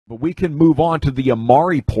But we can move on to the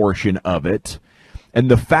Amari portion of it.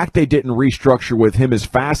 And the fact they didn't restructure with him is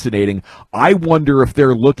fascinating. I wonder if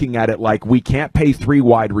they're looking at it like we can't pay 3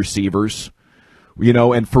 wide receivers,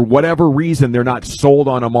 and for whatever reason they're not sold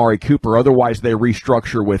on Amari Cooper. Otherwise they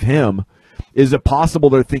restructure with him. Is it possible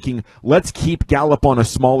they're thinking, let's keep Gallup on a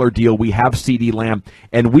smaller deal? We have CeeDee Lamb,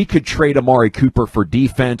 and we could trade Amari Cooper for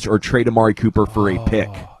defense or trade Amari Cooper for a pick.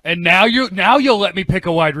 And now you'll let me pick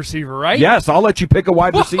a wide receiver, right? Yes, I'll let you pick a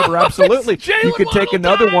wide receiver. Absolutely, you could take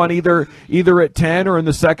another one either at 10 or in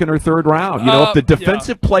the 2nd or 3rd round. If the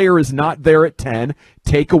defensive player is not there at 10,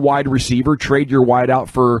 take a wide receiver, trade your wide out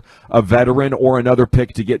for a veteran or another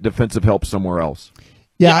pick to get defensive help somewhere else.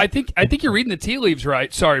 Yeah, I think you're reading the tea leaves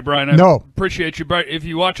right. Sorry, Brian. I appreciate you. But if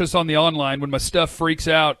you watch us on the online, when my stuff freaks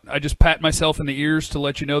out, I just pat myself in the ears to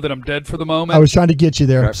let you know that I'm dead for the moment. I was trying to get you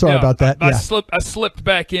there. Sorry about that. I slipped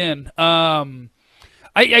back in. You're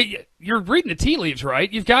reading the tea leaves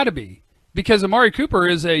right. You've got to be, because Amari Cooper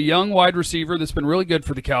is a young wide receiver that's been really good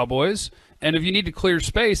for the Cowboys. And if you need to clear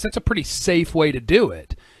space, that's a pretty safe way to do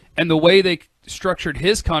it. And the way they structured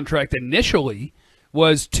his contract initially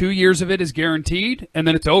was 2 years of it is guaranteed, and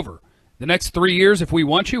then it's over. The next 3 years, if we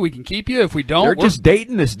want you, we can keep you. If we don't, they're just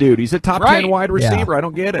dating this dude. He's a top 10 wide receiver. Yeah. I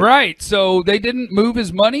don't get it. Right. So they didn't move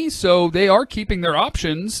his money, so they are keeping their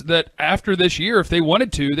options that after this year, if they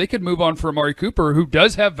wanted to, they could move on for Amari Cooper, who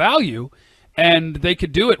does have value, and they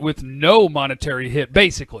could do it with no monetary hit,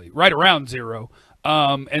 basically, right around zero.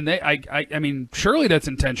 And I mean, surely that's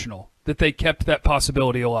intentional, that they kept that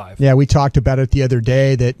possibility alive. Yeah, we talked about it the other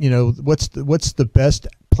day that, what's the best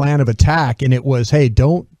plan of attack? And it was, hey,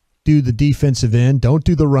 don't do the defensive end, don't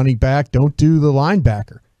do the running back, don't do the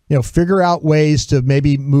linebacker. Figure out ways to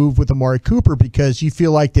maybe move with Amari Cooper because you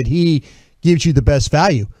feel like that he gives you the best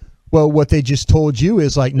value. Well, what they just told you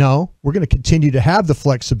is like, no, we're going to continue to have the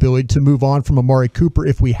flexibility to move on from Amari Cooper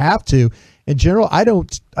if we have to. In general, I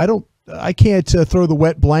can't throw the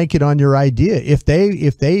wet blanket on your idea. If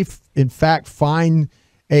they in fact find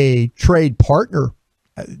a trade partner,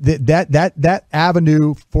 that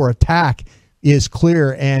avenue for attack is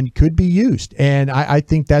clear and could be used. And I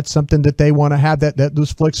think that's something that they want to have, that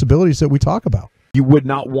those flexibilities that we talk about. You would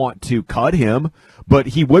not want to cut him, but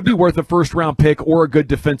he would be worth a first-round pick or a good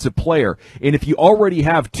defensive player. And if you already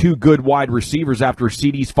have 2 good wide receivers after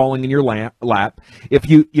CeeDee's falling in your lap, if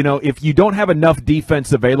you don't have enough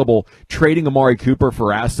defense available, trading Amari Cooper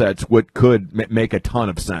for assets could make a ton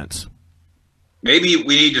of sense. Maybe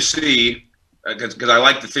we need to see, because I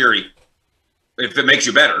like the theory, if it makes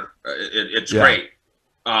you better, it's great.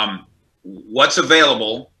 What's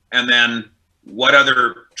available, and then what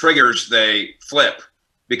other triggers they flip,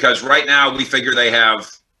 because right now we figure they have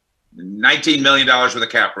 $19 million worth of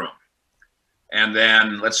cap room. And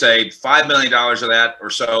then let's say $5 million of that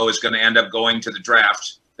or so is going to end up going to the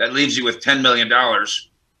draft. That leaves you with $10 million.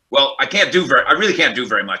 Well, I really can't do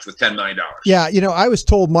very much with $10 million. Yeah. I was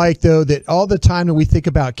told, Mike, though, that all the time that we think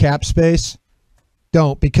about cap space,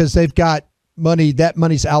 because they've got money, that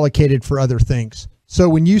money's allocated for other things. So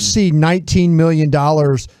when you see $19 million,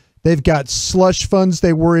 they've got slush funds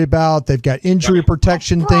they worry about. They've got injury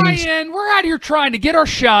protection things. Brian, we're out here trying to get our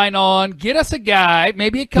shine on, get us a guy,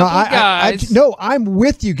 maybe a couple of guys. I'm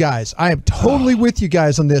with you guys. I am totally with you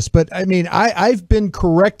guys on this. But, I mean, I've been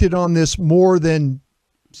corrected on this more than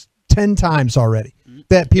 10 times already.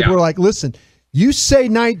 That people are like, listen, you say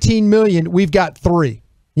 19 million, we've got 3,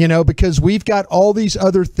 because we've got all these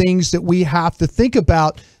other things that we have to think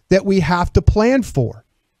about, that we have to plan for.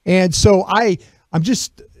 And so I'm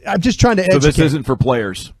just trying to educate. So this isn't for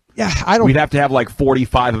players. Yeah, I don't. We'd have to have like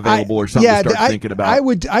 45 available or something to start thinking about.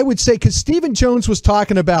 I would say, because Stephen Jones was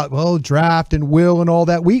talking about draft and will and all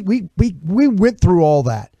that. We went through all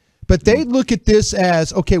that, but they look at this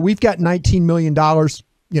as, okay, we've got $19 million.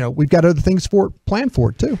 We've got other things planned for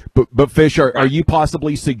it too. But Fish, are you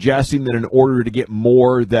possibly suggesting that in order to get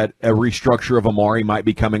more, that a restructure of Amari might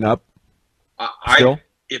be coming up?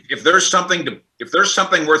 If there's something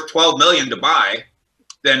worth $12 million to buy,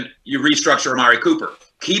 then you restructure Amari Cooper,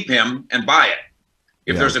 keep him and buy it.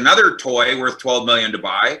 If there's another toy worth $12 million to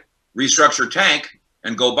buy, restructure Tank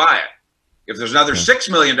and go buy it. If there's another $6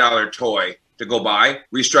 million toy to go buy,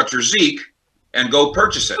 restructure Zeke and go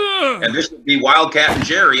purchase it. And this would be Wildcat and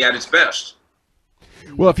Jerry at its best.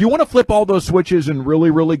 Well, if you want to flip all those switches and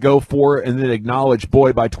really, really go for it, and then acknowledge,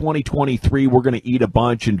 boy, by 2023 we're going to eat a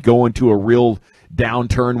bunch and go into a real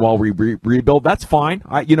downturn while we rebuild, that's fine.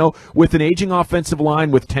 With an aging offensive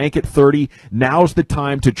line, with Tank at 30, now's the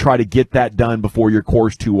time to try to get that done before your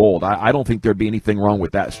core's too old. I don't think there'd be anything wrong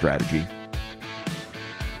with that strategy.